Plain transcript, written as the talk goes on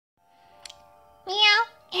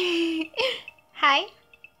Hi!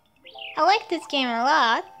 I like this game a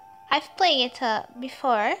lot. I've played it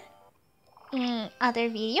before in other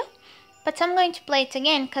video, but I'm going to play it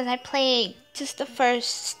again because I played just the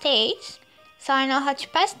first stage, so I know how to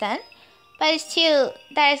pass them. But still,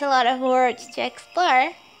 there's a lot of worlds to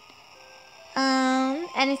explore,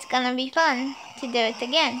 and it's gonna be fun to do it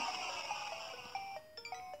again.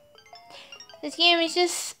 This game is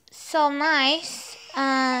just so nice,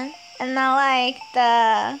 and I like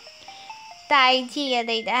the idea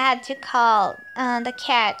they had to call the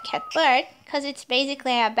cat bird, because it's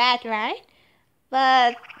basically a bat, right?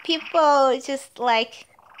 But people just like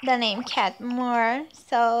the name cat more,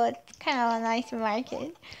 so it's kind of a nice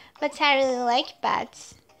market. But I really like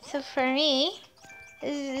bats, so for me,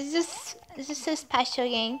 it's just a special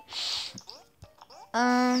game.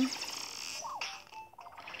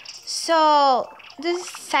 So this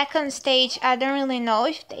second stage, I don't really know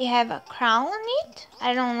if they have a crown on it.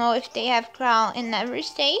 I don't know if they have crown in every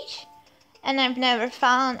stage, and I've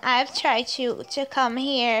tried to come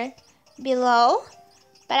here below,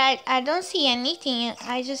 but I don't see anything.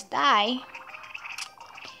 I just die,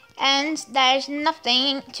 and there's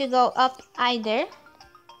nothing to go up either,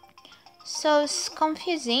 so it's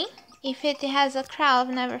confusing. If it has a crown,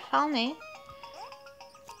 I've never found it.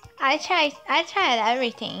 I tried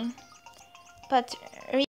everything, but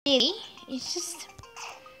really, it's just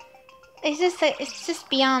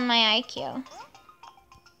beyond my IQ.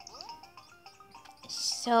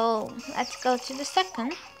 So let's go to the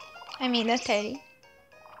second. I mean the 30.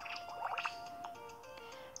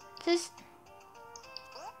 This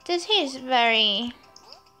here is very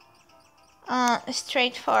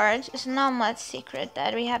straightforward. There's not much secret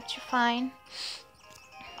that we have to find,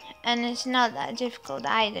 and it's not that difficult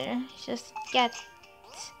either. Just get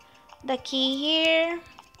the key here,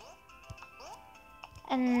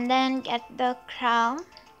 and then get the crown.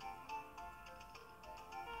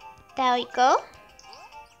 There we go.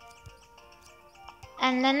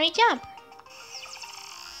 And then we jump.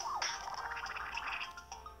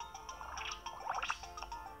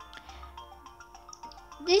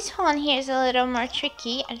 This one here is a little more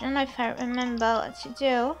tricky. I don't know if I remember what to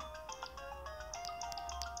do.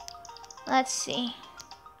 Let's see.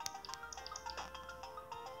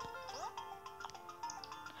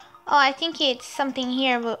 Oh, I think it's something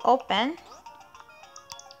here will open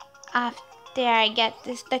after I get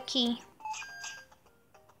the key.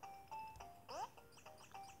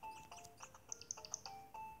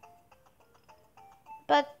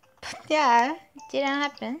 But yeah, it didn't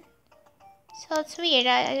happen. So it's weird.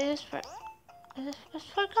 I just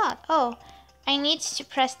forgot. Oh, I need to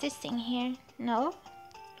press this thing here. No.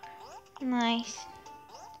 Nice.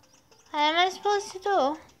 What am I supposed to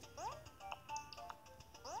do?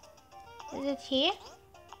 Is it here?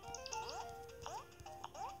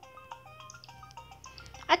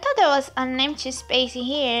 I thought there was an empty space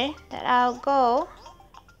here that I'll go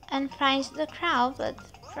and find the crowd, but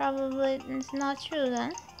probably it's not true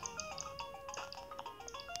then.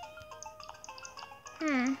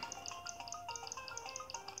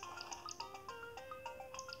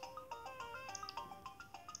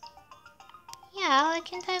 Yeah, why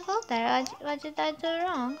can't I go there? What did I do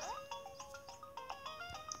wrong?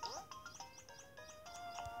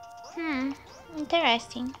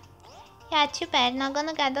 Interesting. Yeah, too bad, not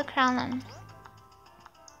gonna get the crown on.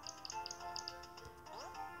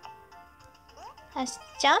 Let's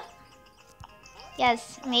jump.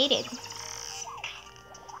 Yes, made it.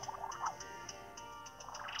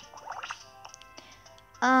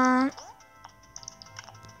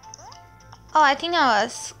 Oh, I think I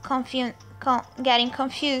was getting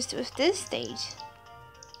confused with this stage.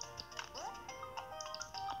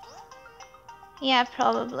 Yeah,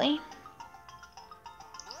 probably.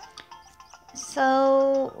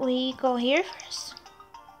 So we go here first.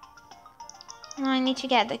 No, I need to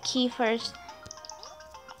get the key first.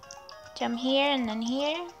 Jump here and then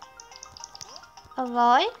here.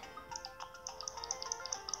 Avoid.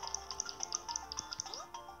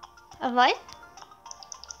 Avoid.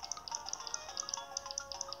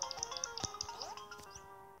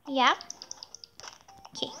 Yeah.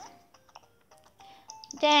 Okay.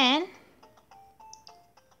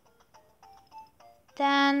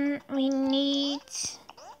 Then we need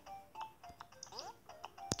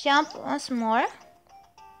jump once more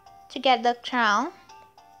to get the crown,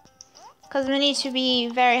 because we need to be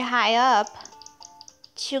very high up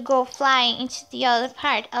to go flying into the other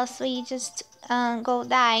part, else we just go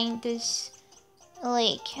die in this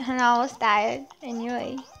lake, and I almost died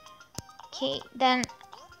anyway. Okay, then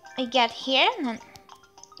we get here and then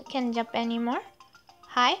we can't jump anymore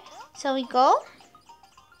high, so we go,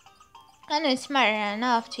 and it's smart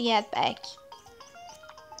enough to get back.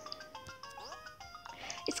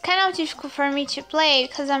 kind of difficult for me to play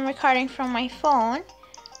because I'm recording from my phone,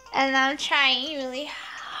 and I'm trying really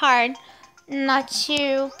hard not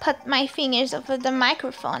to put my fingers over the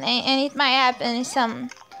microphone, and it might happen some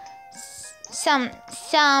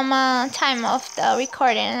time of the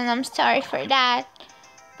recording, and I'm sorry for that.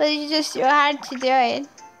 But it's just too hard to do it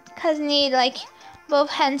because you need like both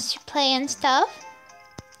hands to play and stuff.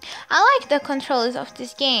 I like the controls of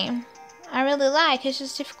this game. I really like. It's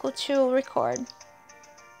just difficult to record.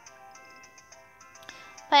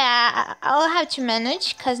 But yeah, I'll have to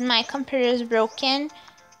manage because my computer is broken.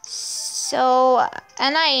 So,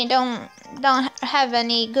 and I don't have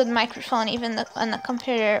any good microphone even when the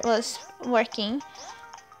computer was working.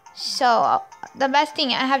 So the best thing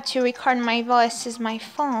I have to record my voice is my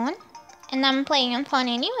phone, and I'm playing on phone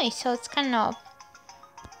anyway, so it's kind of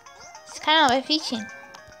efficient.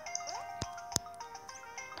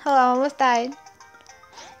 Oh, I almost died.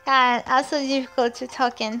 Yeah, also difficult to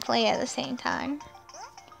talk and play at the same time.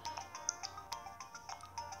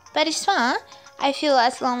 But it's fun. I feel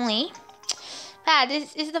less lonely. Yeah,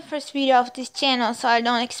 this is the first video of this channel, so I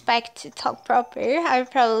don't expect to talk proper. I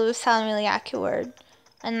probably sound really awkward,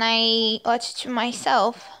 and I watch to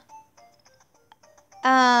myself.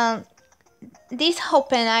 This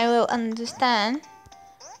hoping I will understand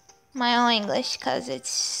my own English, because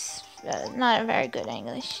it's not a very good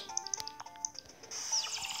English.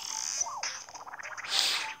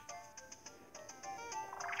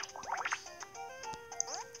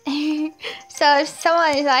 So if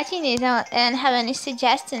someone is watching this and have any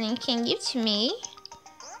suggestion you can give to me,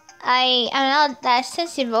 I am not that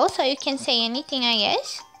sensible, so you can say anything, I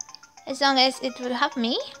guess, as long as it will help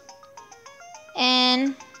me.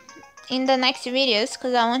 And in the next videos,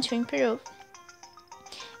 because I want to improve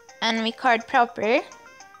and record proper.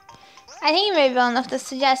 I think maybe one of the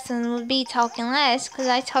suggestions would be talking less, because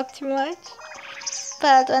I talk too much.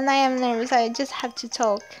 But when I am nervous, I just have to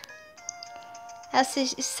talk. As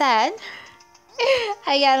is sad.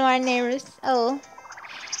 I get more nervous. Oh,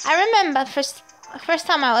 I remember first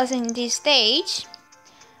time I was in this stage,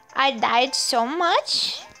 I died so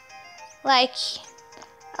much, like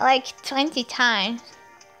 20 times.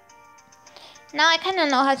 Now I kind of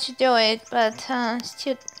know how to do it, but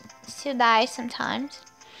still die sometimes.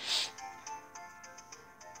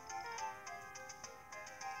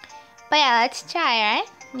 But yeah, let's try, right?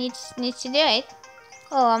 Need to do it.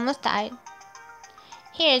 Oh, almost died.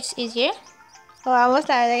 Here it's easier. Oh, I almost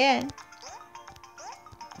died again.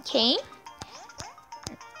 Okay.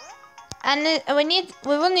 And we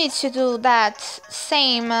will need to do that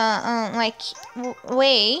same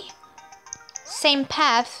way, same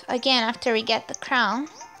path again after we get the crown.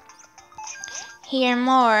 Here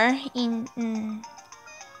more in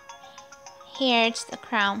here it's the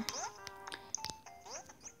crown.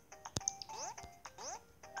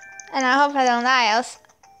 And I hope I don't die else.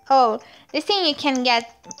 Oh, this thing you can get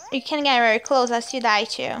very close as you die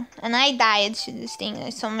too. And I died to this thing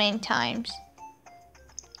so many times.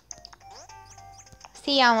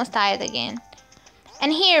 See, I almost died again.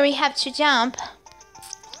 And here we have to jump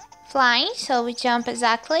flying, so we jump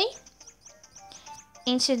exactly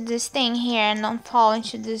into this thing here and don't fall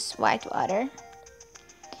into this white water.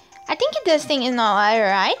 I think this thing is not water,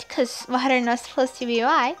 right? Because water is not supposed to be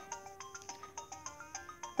white.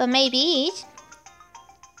 But maybe it.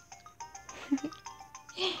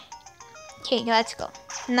 Okay, let's go.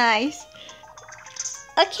 Nice.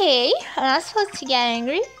 Okay, I'm not supposed to get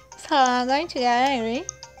angry, so I'm going to get angry.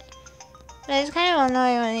 But it's kind of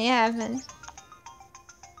annoying when it happens.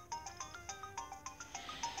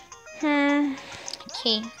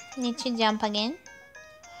 Okay, need to jump again.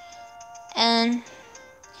 And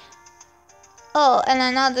oh, and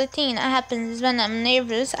another thing that happens is when I'm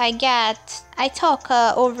nervous, I talk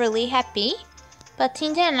overly happy. But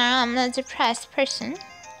in general, I'm a depressed person.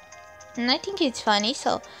 And I think it's funny,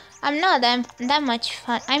 so I'm not that much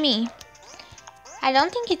fun. I mean, I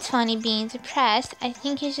don't think it's funny being depressed. I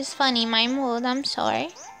think it's just funny, my mood. I'm sorry.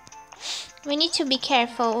 We need to be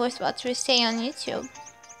careful with what we say on YouTube.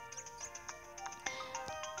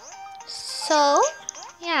 So,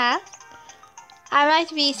 yeah. I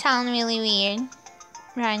might sound really weird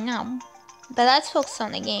right now. But let's focus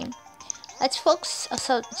on the game. Let's focus.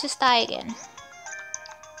 So, just die again.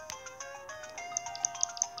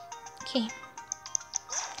 Okay.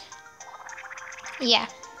 Yeah.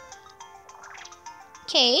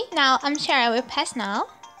 Okay, now I'm sure I will pass now.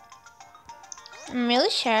 I'm really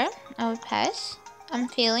sure I will pass. I'm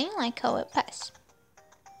feeling like I will pass.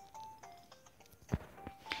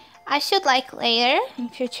 I should later, in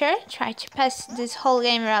future, try to pass this whole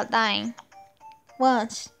game without dying.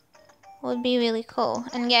 Once. Would be really cool.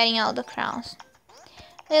 And getting all the crowns.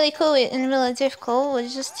 really cool and really difficult would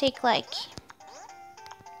just take like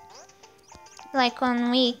 1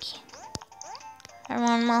 week or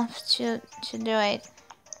 1 month to do it.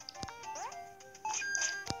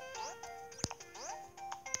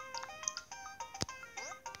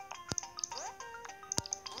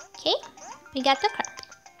 Okay, we got the crown.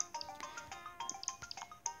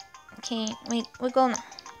 Okay, we go now.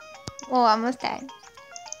 Oh, almost died.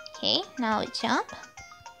 Okay, now we jump.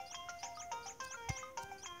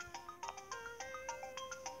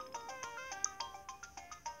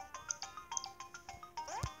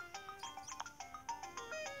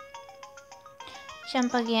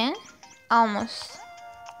 Jump again. Almost.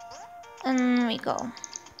 And we go.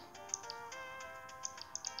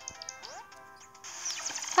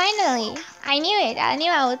 Finally! I knew it. I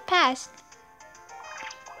knew I would pass.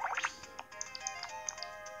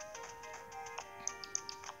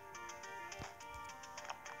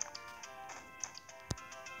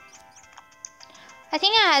 I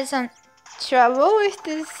think I had some trouble with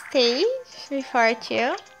this stage before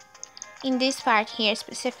too. In this part here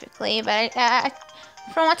specifically, but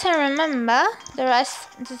from what I remember, the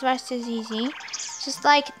rest is easy. Just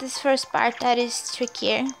like this first part that is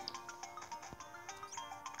trickier.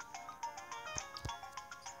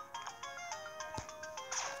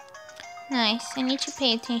 Nice. I need to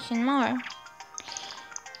pay attention more.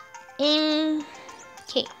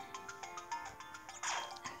 Okay.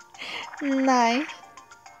 Nice.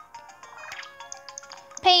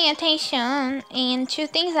 Paying attention and 2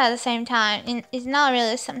 things at the same time is not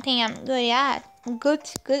really something I'm good at.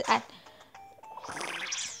 Good at.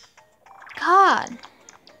 God.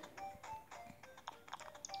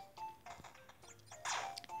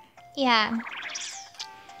 Yeah.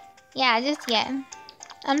 Yeah, just yeah.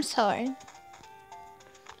 I'm sorry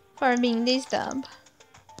for being this dumb.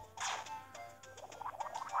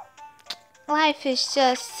 Life is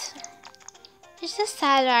just, it's just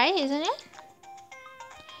sad, right? Isn't it?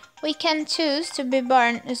 We can choose to be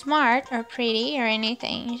born smart or pretty or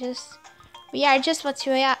anything. We are just what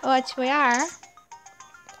we are.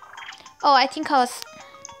 Oh, I think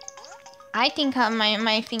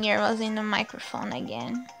my finger was in the microphone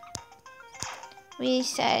again. We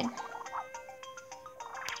said.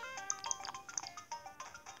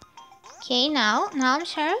 Okay, now I'm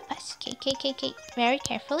sure. Okay, very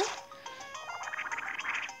carefully.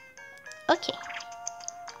 Okay.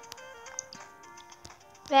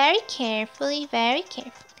 Very carefully.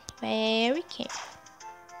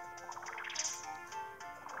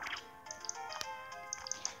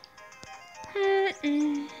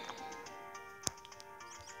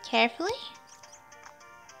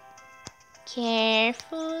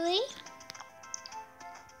 Carefully.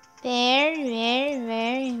 Very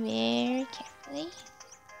carefully.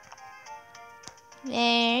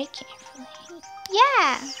 Very carefully.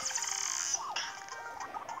 Yeah!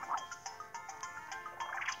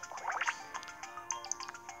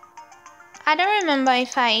 I don't remember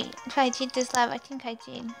if I did this live. I think I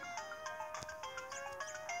did.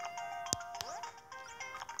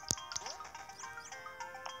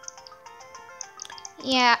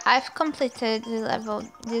 Yeah, I've completed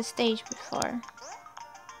this stage before.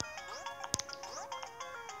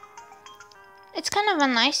 It's kind of a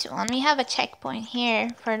nice one. We have a checkpoint here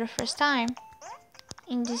for the first time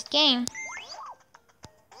in this game.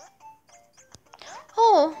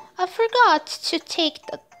 Oh, I forgot to take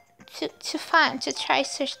to try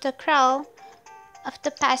search the crow of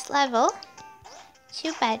the past level.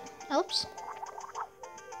 Too bad. Oops.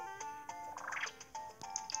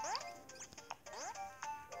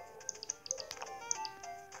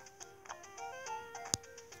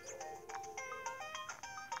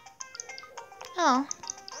 Oh.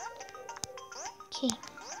 Okay.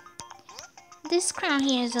 This crown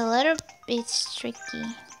here is a little bit tricky.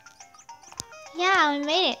 Yeah, we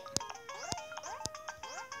made it.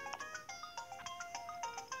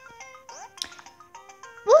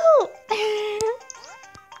 Woohoo!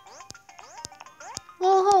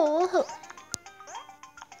 Woohoo!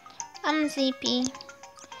 I'm sleepy.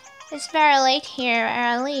 It's very late here where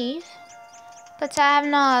I live, but I have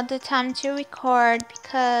not the time to record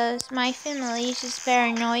because my family is just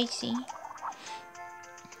very noisy.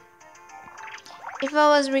 If I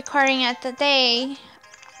was recording at the day,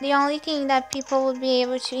 the only thing that people would be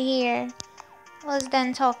able to hear was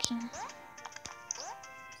them talking.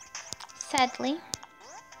 Sadly.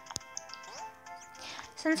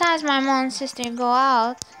 Sometimes my mom and sister go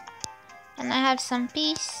out and I have some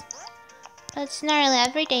peace, but it's not really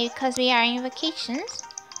every day because we are in vacations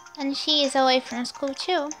and she is away from school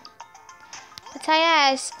too. But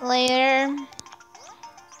I guess later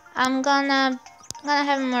I'm gonna I'm gonna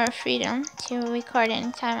have more freedom to record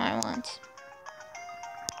anytime I want.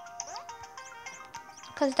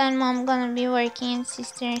 Cause then mom gonna be working and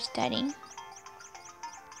sister studying.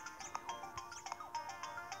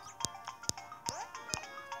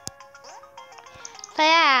 But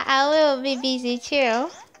yeah, I will be busy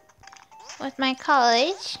too with my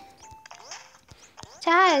college.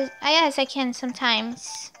 So yes, I can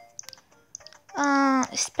sometimes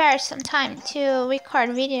spare some time to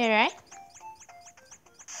record video, right?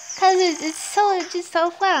 Cause it's just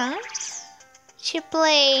so fun to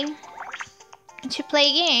play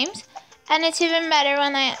games, and it's even better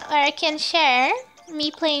when I can share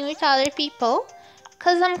me playing with other people.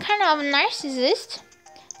 Cause I'm kind of a narcissist,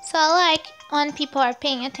 so I like when people are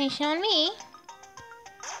paying attention on me.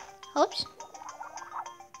 Oops.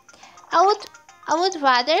 I would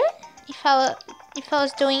rather if I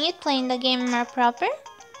was doing it, playing the game more proper.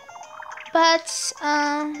 But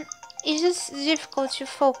it's just difficult to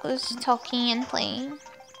focus talking and playing.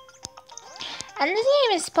 And this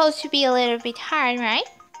game is supposed to be a little bit hard, right?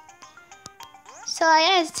 So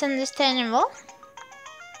yeah, it's understandable.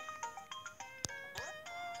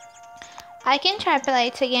 I can try play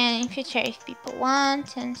it again in future if people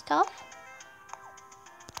want and stuff.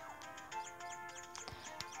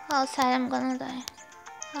 Outside I'm gonna die.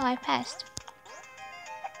 Oh, I passed.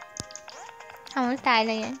 I almost died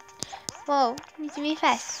again. Whoa, need to be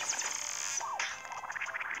fast.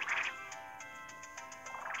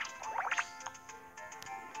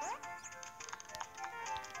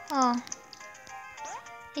 Oh.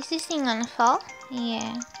 Is this thing gonna fall?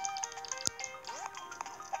 Yeah.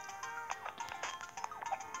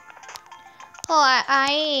 Oh,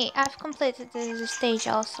 I've completed the stage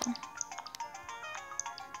also.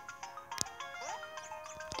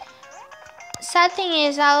 Sad thing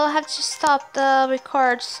is I'll have to stop the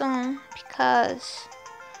record soon because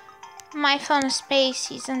my phone space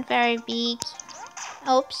isn't very big.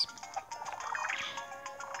 Oops.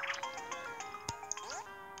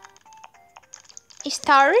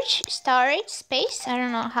 Storage space? I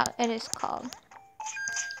don't know how it is called.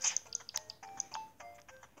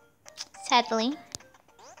 Sadly,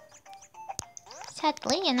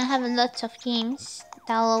 and I have lots of games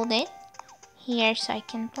downloaded here so I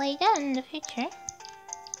can play them in the future.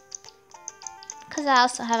 Because I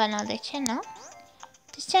also have another channel.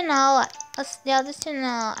 This channel, the other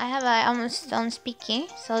channel, I have almost on speaking,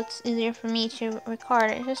 so it's easier for me to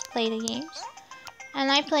record it, just play the games. And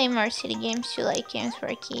I play more city games too, like games for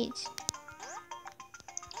kids.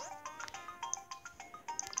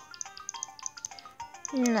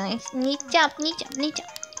 Nice. Need jump.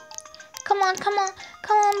 Come on,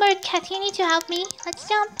 bird cat, you need to help me. Let's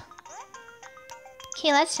jump.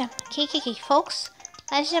 Okay, let's jump. Okay, folks.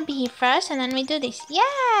 Let's jump here first and then we do this.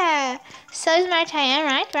 Yeah! So smart I am,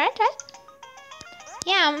 right?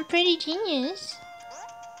 Yeah, I'm pretty genius.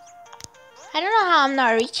 I don't know how I'm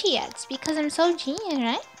not rich yet. It's because I'm so genius,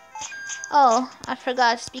 right? Oh, I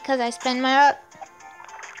forgot. It's because I spend my...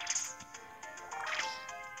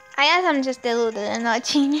 I guess I'm just deluded and not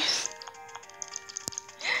genius.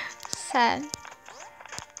 Sad.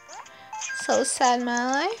 So sad,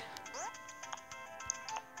 my life.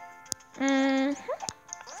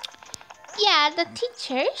 Yeah, the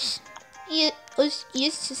teachers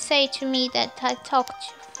used to say to me that I talk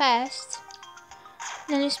too fast.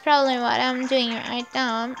 And it's probably what I'm doing right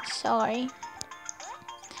now, I'm sorry.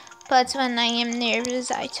 But when I am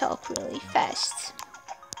nervous, I talk really fast.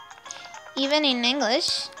 Even in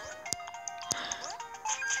English,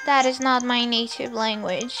 that is not my native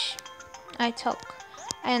language. I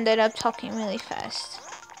ended up talking really fast.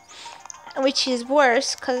 Which is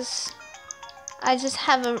worse, because I just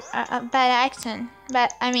have a bad accent.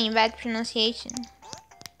 Bad pronunciation.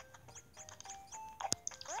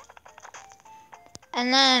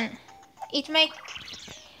 And then it makes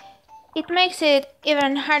it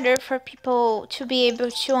even harder for people to be able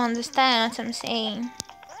to understand what I'm saying.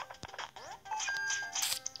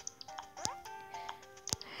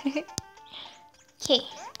 Okay.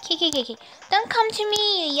 Don't come to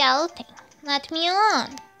me, you yellow thing. Let me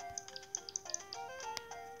alone.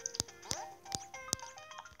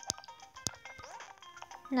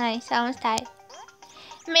 Nice, I almost died.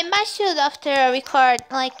 Maybe I should, after I record,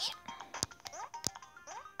 like,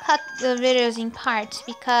 cut the videos in parts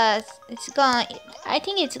because I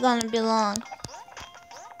think it's gonna be long.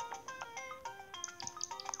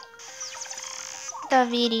 The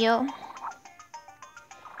video.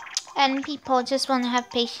 And people just wanna have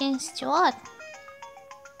patience to watch.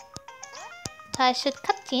 So I should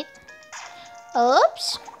cut it.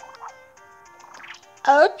 Oops.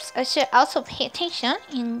 I should also pay attention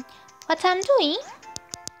in what I'm doing.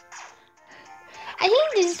 I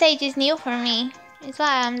think this stage is new for me. It's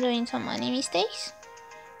why I'm doing so many mistakes.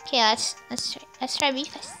 Okay, let's try be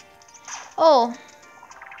fast. Oh.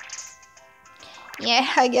 Yeah,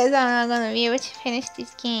 I guess I'm not gonna be able to finish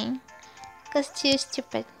this game. Cause too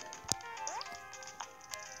stupid.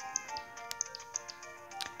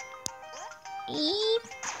 Eep.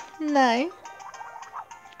 No.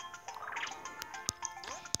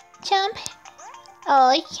 Jump.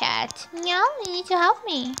 Oh, cat. Meow, you need to help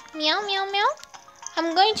me. Meow, meow, meow.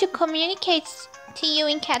 I'm going to communicate to you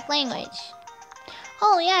in cat language.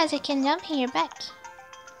 Oh, yes, I can jump in your back.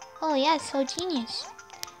 Oh, yes, so genius.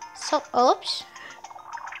 So, oops.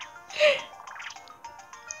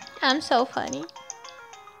 I'm so funny.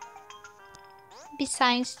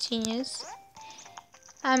 Besides genius,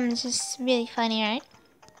 I'm just really funny, right?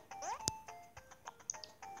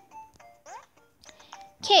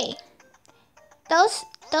 Okay.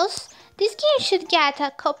 This game should get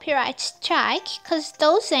a copyright strike, cause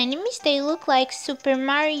those enemies, they look like Super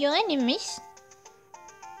Mario enemies.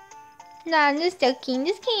 No, I'm just joking.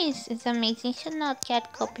 This game is amazing. Should not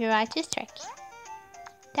get copyright strike.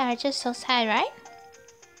 They're just so sad, right?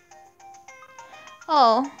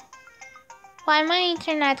 Oh, why my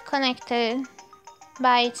internet connected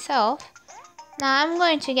by itself? Now I'm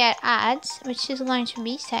going to get ads, which is going to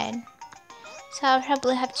be sad. So I'll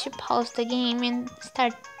probably have to pause the game and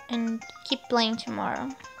start and keep playing tomorrow.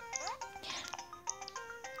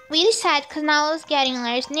 Really sad because now I was getting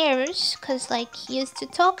less nervous because like he used to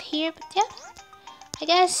talk here, but yeah, I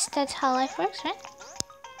guess that's how life works, right?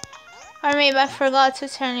 Or maybe I forgot to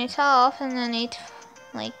turn it off and then it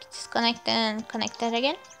like disconnected and connected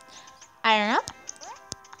again. I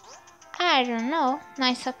don't know.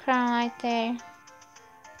 Nice crown right there.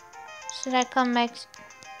 Should I come back?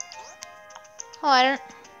 Oh, I don't.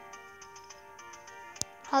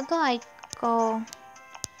 How do I go?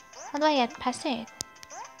 How do I get past it?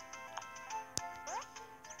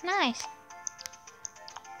 Nice.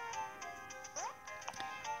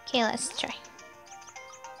 Okay, let's try.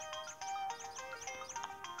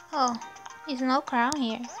 Oh, there's no crown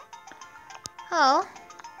here. Oh.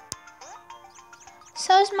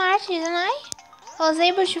 So smart, isn't I? I was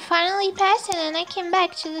able to finally pass it and I came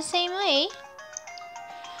back to the same way.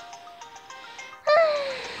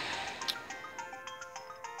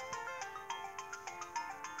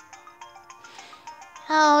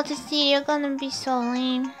 Oh, this video gonna be so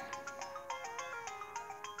lame.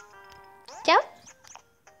 Jump.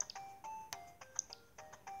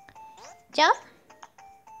 Jump.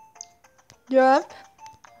 Jump.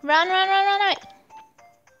 Run, run, run, run, run.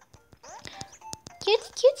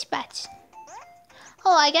 Cute bats.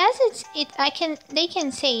 Oh, I guess they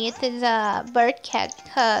can say it is a bird cat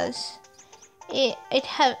because it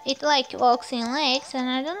like walks in legs, and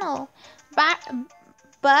I don't know.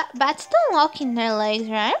 Bats don't walk in their legs,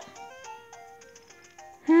 right?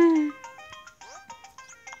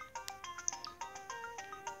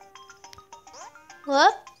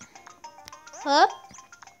 Whoop. Whoop.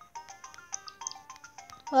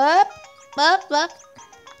 Whoop. Whoop. Whoop.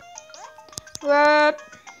 Whoop.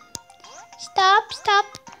 Stop.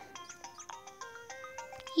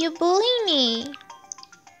 You bully me.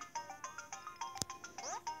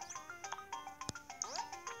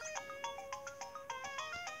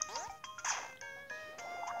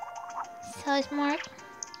 So smart.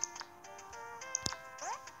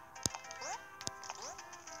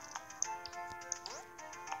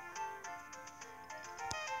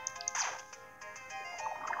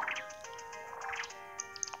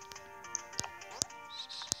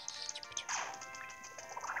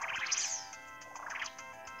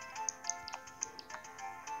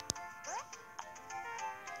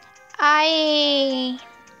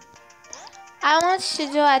 I want to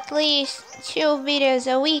do at least 2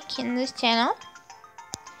 videos a week in this channel.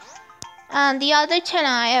 The other channel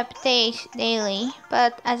I update daily,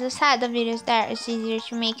 but as I said, the videos there is easier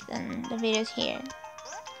to make than the videos here.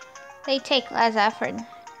 They take less effort.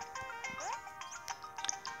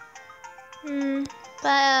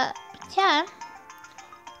 But yeah,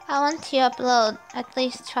 I want to upload at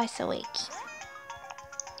least twice a week.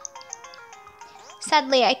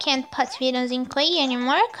 Sadly, I can't put videos in Koei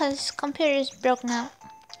anymore because computer is broke now.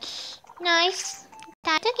 Nice.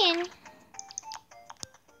 That again.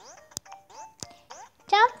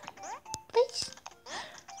 Jump, please.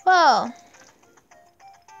 Whoa.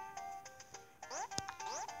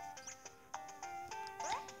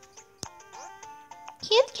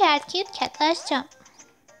 Cute cat, let's jump.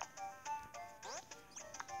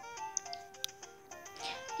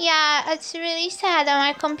 Yeah, it's really sad that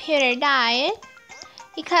my computer died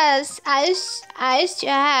because I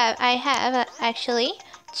have actually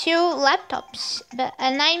two laptops,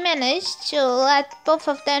 and I managed to let both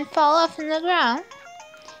of them fall off on the ground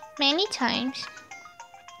many times.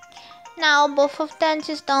 Now both of them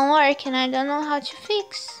just don't work and I don't know how to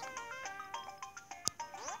fix.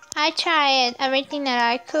 I tried everything that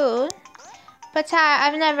I could, but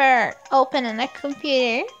I've never opened a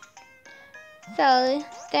computer, so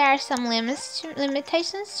there are some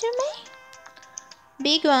limitations to me.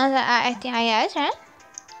 Big ones that I think I guess, right?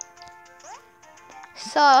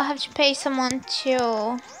 So I'll have to pay someone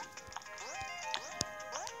to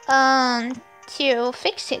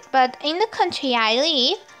fix it. But in the country I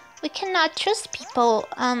live, we cannot trust people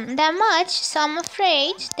that much, so I'm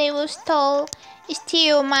afraid they will steal the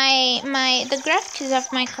graphics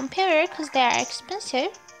of my computer because they are expensive.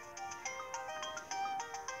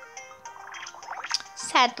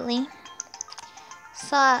 Sadly.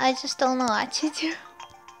 So I just don't know what to do.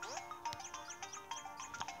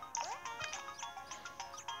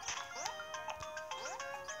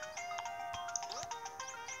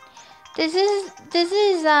 This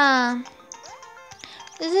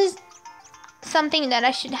is something that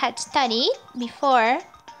I should have studied before,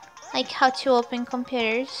 like how to open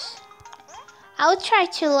computers. I'll try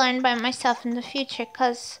to learn by myself in the future,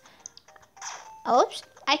 cause oops,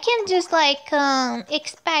 I can't just like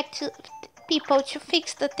expect people to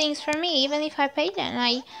fix the things for me, even if I pay them.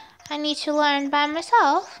 I need to learn by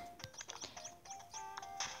myself,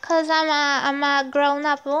 cause I'm a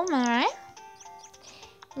grown-up woman, right?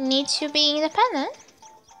 Need to be independent.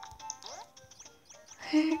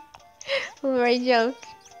 Very joke.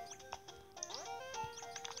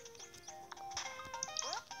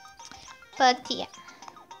 But yeah.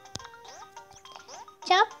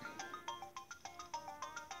 Jump.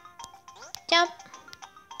 Jump.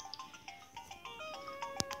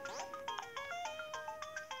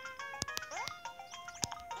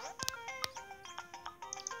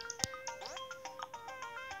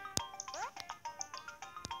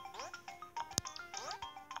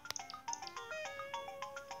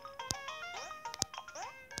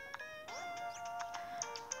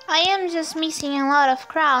 I am just missing a lot of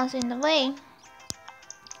crowns in the way,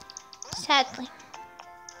 sadly.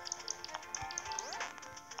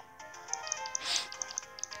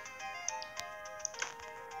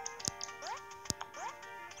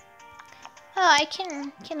 Oh, I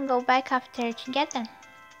can go back after to get them.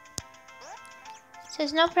 So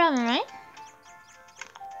it's no problem, right?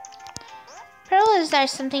 Probably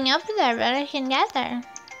there's something up there, but I can get there.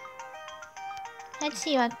 Let's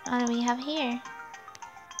see what we have here.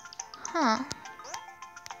 Huh.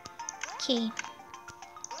 Okay.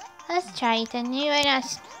 Let's try it anyway. I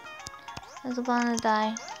was gonna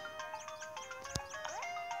die.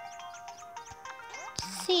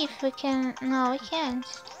 Let's see if we can. No, we can't.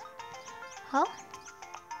 Oh.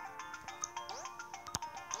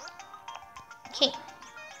 Okay.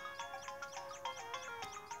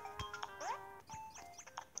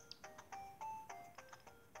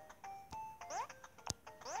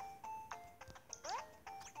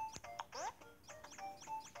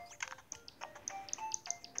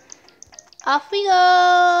 Off we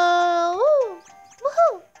go! Woo!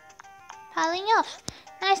 Woohoo! Piling off.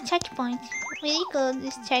 Nice checkpoint. Really good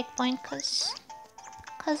this checkpoint cause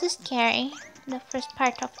it's scary. The first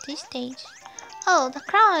part of this stage. Oh, the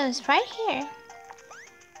crown is right here.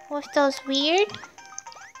 With those weird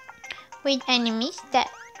enemies that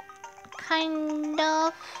kind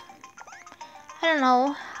of, I don't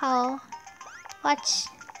know how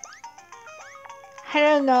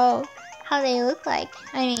they look like.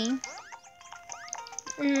 I mean,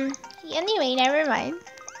 anyway, never mind.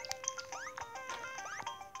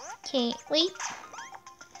 Okay, wait.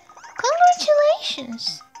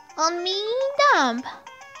 Congratulations on being dumb.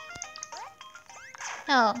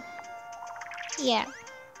 Oh, yeah.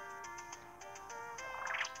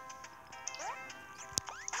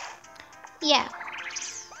 Yeah.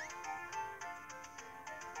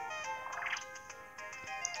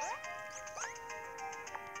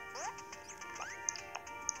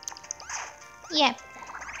 Yeah.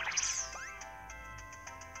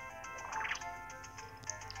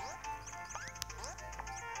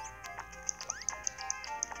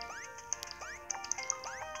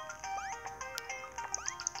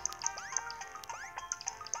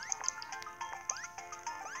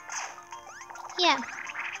 Yeah.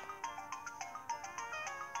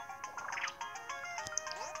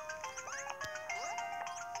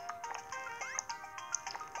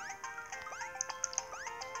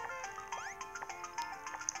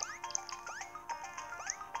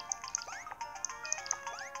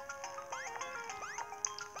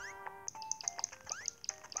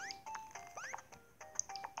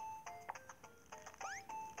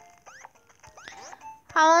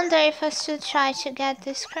 I wonder if I should try to get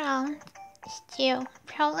this crown still.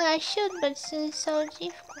 Probably I should, but it's so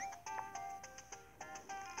difficult.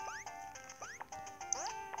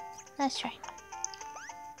 Let's try.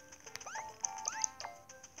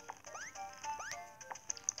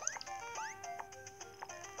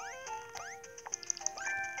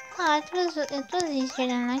 Oh, it was easier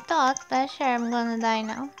than I thought, but sure, I'm gonna die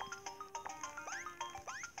now.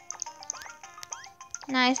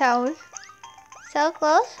 Nice house. So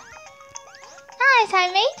close. Nice,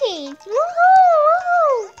 I made it! Woohoo!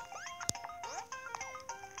 Woohoo!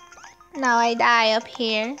 Now I die up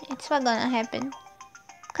here. It's not gonna happen.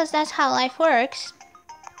 Cause that's how life works.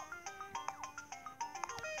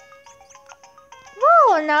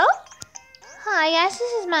 Whoa, no? Huh, I guess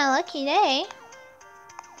this is my lucky day.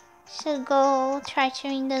 Should go try to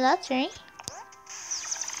win the lottery.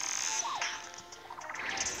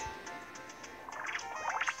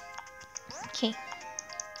 Okay.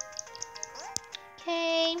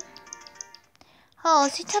 Okay. Oh,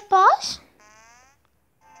 is it a boss?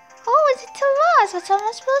 Oh, is it a boss? What am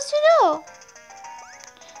I supposed to do?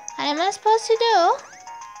 What am I supposed to do?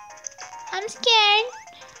 I'm scared.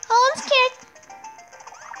 Oh, I'm scared.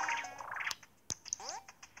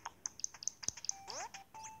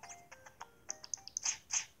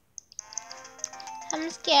 I'm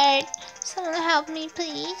scared. Someone help me,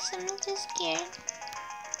 please. I'm just scared.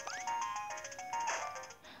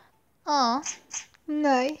 Oh,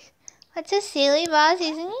 nice. What's a silly boss,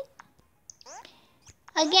 isn't it?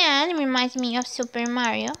 Again, reminds me of Super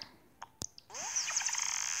Mario.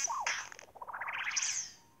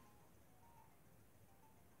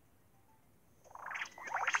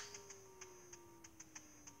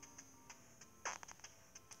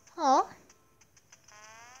 Oh.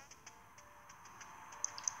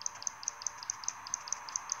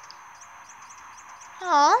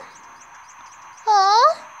 Oh.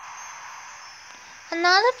 Oh.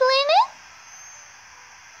 Another planet?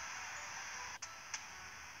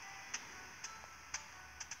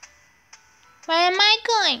 Where am I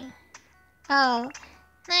going? Oh,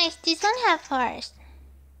 nice. This one have forest.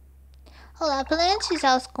 Hold up, Plant is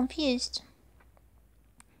also confused.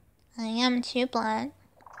 I am too, Plant.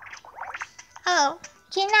 Oh,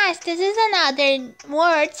 okay, nice. This is another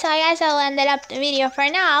word, so I guess I'll end up the video for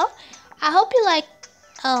now. I hope you like.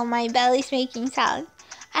 Oh, my belly's making sound.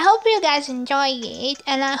 I hope you guys enjoy it,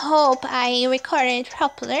 and I hope I recorded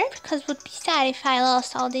properly, because it would be sad if I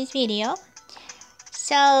lost all this video.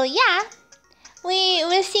 So yeah, we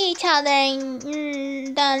will see each other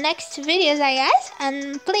in the next videos, I guess.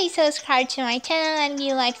 And please subscribe to my channel and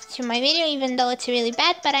give likes to my video, even though it's really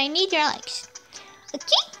bad, but I need your likes.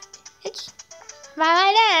 Okay? Okay. Bye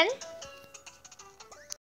bye then.